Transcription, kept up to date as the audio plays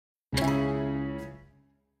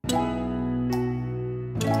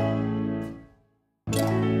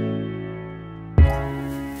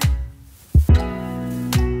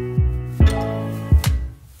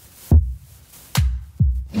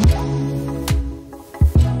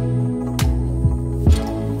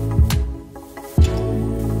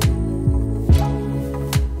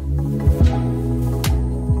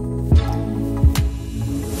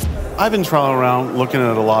I've been traveling around looking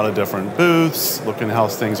at a lot of different booths, looking at how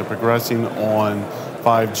things are progressing on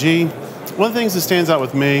 5G. One of the things that stands out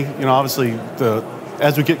with me, obviously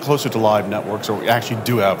as we get closer to live networks, or we actually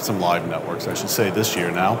do have some live networks, I should say, this year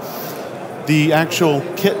now, the actual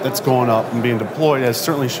kit that's going up and being deployed has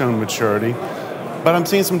certainly shown maturity. But I'm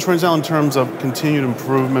seeing some trends now in terms of continued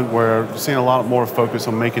improvement where we're seeing a lot more focus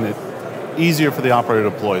on making it easier for the operator to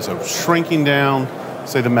deploy. So shrinking down,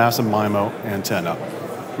 say, the massive MIMO antenna,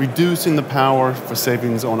 reducing the power for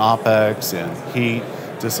savings on OpEx and heat,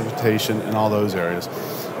 dissipation, and all those areas.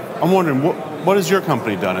 I'm wondering, what has your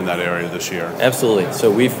company done in that area this year? Absolutely. So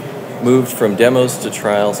we've moved from demos to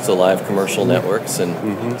trials to live commercial networks.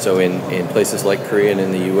 And so in places like Korea and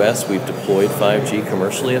in the US, we've deployed 5G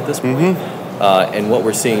commercially at this point. And what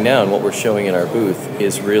we're seeing now and what we're showing in our booth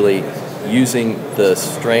is really using the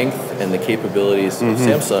strength and the capabilities of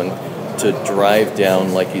Samsung to drive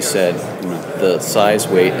down, like you said, the size,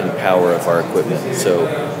 weight, and power of our equipment.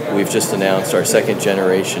 So we've just announced our second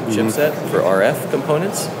generation chipset for RF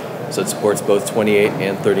components. So it supports both 28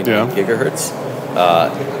 and 39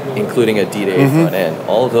 gigahertz, including a D-to-A front end.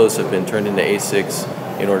 All of those have been turned into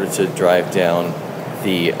ASICs in order to drive down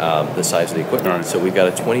the size of the equipment. Right. So we've got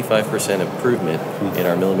a 25% improvement in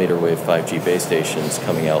our millimeter wave 5G base stations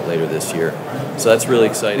coming out later this year. So that's really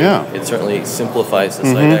exciting. Yeah. It certainly simplifies the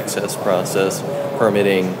site access process,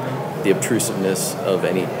 permitting, the obtrusiveness of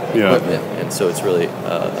any equipment. And so it's really,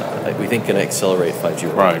 we think, going to accelerate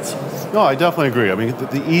 5G rollouts. Right. No, I definitely agree. I mean,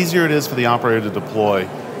 the easier it is for the operator to deploy,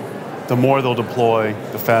 the more they'll deploy,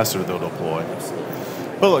 the faster they'll deploy.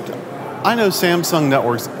 Absolutely. But look, I know Samsung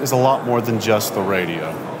Networks is a lot more than just the radio.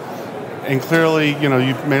 And clearly,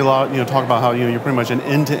 you've made a lot, talk about how, you're pretty much an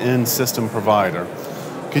end-to-end system provider.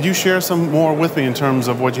 Could you share some more with me in terms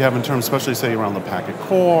of what you have in terms, especially say around the packet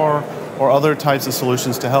core or other types of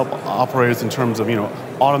solutions to help operators in terms of,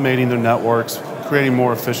 automating their networks, creating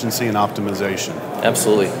more efficiency and optimization?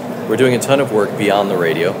 Absolutely. We're doing a ton of work beyond the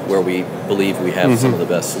radio where we believe we have some of the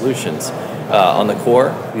best solutions. On the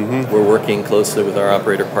core, we're working closely with our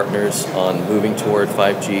operator partners on moving toward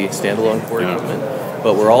 5G standalone core equipment,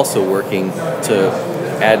 but we're also working to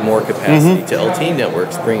add more capacity to LTE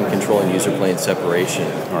networks, bringing control and user plane separation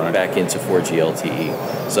back into 4G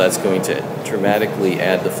LTE. So that's going to dramatically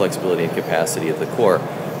add the flexibility and capacity of the core.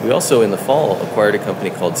 We also, in the fall, acquired a company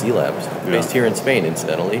called Z-Labs, based here in Spain,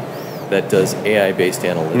 incidentally, that does AI-based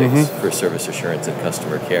analytics for service assurance and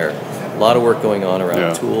customer care. A lot of work going on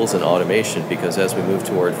around tools and automation, because as we move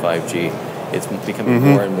toward 5G, it's becoming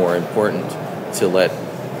more and more important to let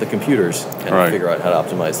the computers kind of figure out how to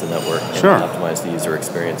optimize the network and optimize the user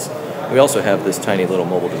experience. We also have this tiny little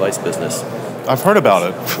mobile device business. I've heard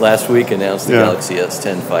about it. Last week announced the Galaxy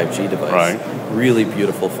S10 5G device. Really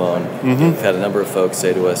beautiful phone. We've had a number of folks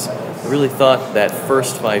say to us, I really thought that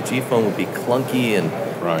first 5G phone would be clunky and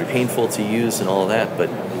painful to use and all of that, but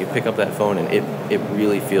you pick up that phone and it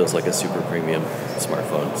really feels like a super premium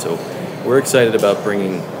smartphone. So we're excited about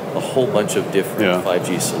bringing a whole bunch of different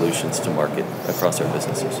 5G solutions to market across our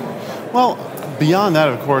businesses. Well, beyond that,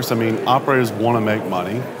 of course, I mean, operators want to make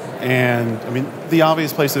money. And, I mean, the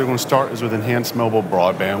obvious place that they're going to start is with enhanced mobile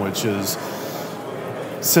broadband, which is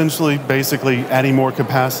essentially, basically, adding more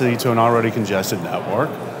capacity to an already congested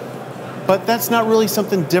network. But that's not really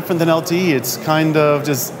something different than LTE. It's kind of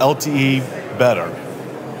just LTE better.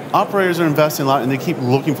 Operators are investing a lot, and they keep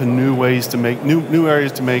looking for new ways to make, new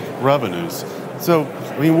areas to make revenues. So,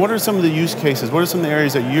 I mean, what are some of the use cases? What are some of the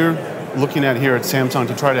areas that you're looking at here at Samsung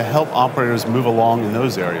to try to help operators move along in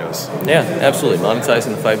those areas? Yeah, absolutely.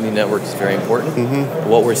 Monetizing the 5G network is very important.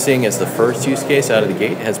 What we're seeing as the first use case out of the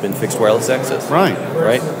gate has been fixed wireless access.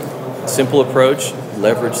 Right? Simple approach,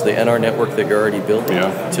 leverage the NR network that you're already building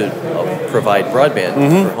to provide broadband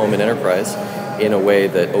for home and enterprise in a way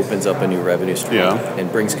that opens up a new revenue stream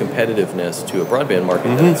and brings competitiveness to a broadband market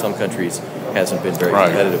that in some countries hasn't been very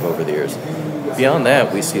competitive over the years. Beyond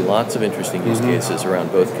that, we see lots of interesting use cases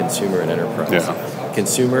around both consumer and enterprise.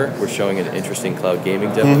 Consumer, we're showing an interesting cloud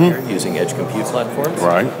gaming demo here using edge compute platforms.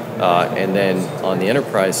 And then on the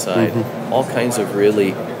enterprise side, all kinds of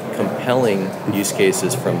really compelling use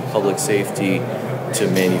cases from public safety to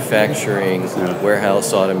manufacturing,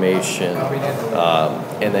 warehouse automation,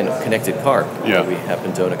 and then connected car. We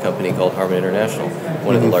happen to own a company called Harman International,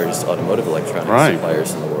 one of the largest automotive electronics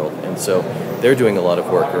suppliers in the world. And so they're doing a lot of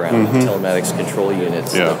work around telematics control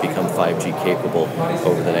units that become 5G capable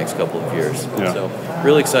over the next couple of years. So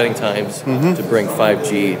really exciting times to bring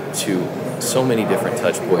 5G to so many different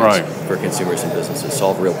touch points for consumers and businesses,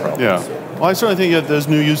 solve real problems. Well, I certainly think that those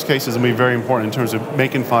new use cases will be very important in terms of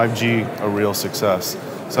making 5G a real success.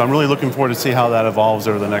 So I'm really looking forward to see how that evolves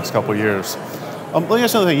over the next couple of years. Let me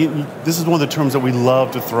ask you another thing. This is one of the terms that we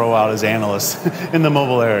love to throw out as analysts in the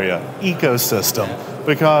mobile area, ecosystem,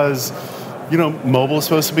 because mobile is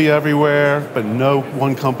supposed to be everywhere, but no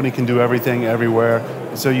one company can do everything everywhere.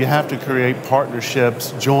 So you have to create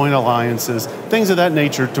partnerships, join alliances, things of that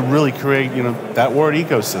nature to really create, that word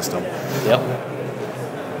ecosystem. Yep.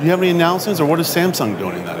 Do you have any announcements, or what is Samsung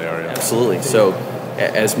doing in that area? Absolutely. So,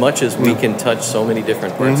 as much as we can touch so many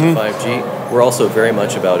different parts of 5G, we're also very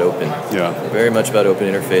much about open. Yeah. Very much about open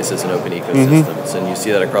interfaces and open ecosystems. And you see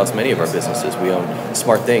that across many of our businesses. We own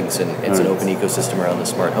SmartThings, and it's an open ecosystem around the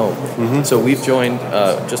smart home. So we've joined,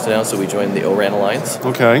 just announced that we joined the ORAN Alliance.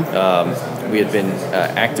 Okay. We had been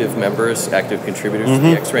active members, active contributors to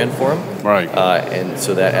the XRAN Forum. Right. And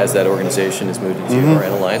so that as that organization has moved into the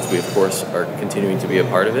ORAN Alliance, we of course are continuing to be a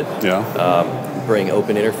part of it. Yeah. Bring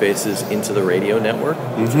open interfaces into the radio network,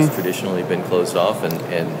 which has traditionally been closed off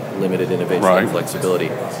and limited innovation and flexibility.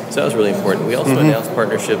 So that was really important. We also announced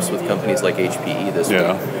partnerships with companies like HPE this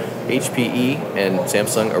week. HPE and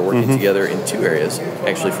Samsung are working together in two areas,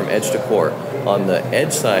 actually from edge to core. On the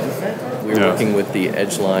edge side, we're working with the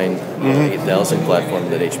Edgeline 8000 platform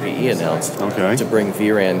that HPE announced to bring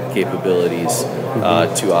vRAN capabilities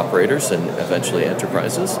to operators and eventually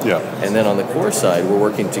enterprises. And then on the core side, we're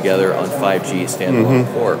working together on 5G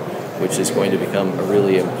standalone core, which is going to become a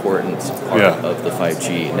really important part of the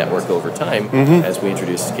 5G network over time as we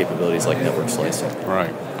introduce capabilities like network slicing.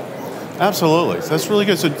 Right. Absolutely. So that's really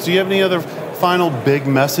good. So do you have any other final big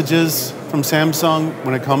messages from Samsung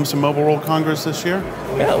when it comes to Mobile World Congress this year?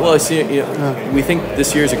 Yeah, well, I see, we think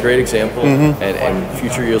this year is a great example, and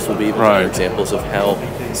future years will be even better examples of how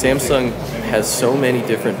Samsung has so many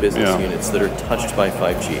different business units that are touched by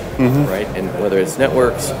 5G, right? And whether it's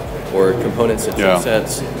networks, or components and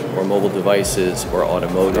chipsets, or mobile devices, or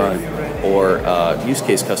automotive, or use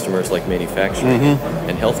case customers like manufacturing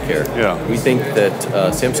and healthcare. We think that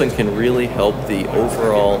Samsung can really help the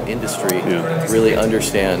overall industry really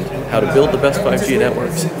understand how to build the best 5G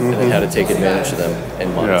networks and then how to take advantage of them and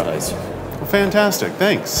monetize. Well, fantastic.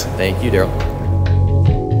 Thanks. Thank you, Daryl.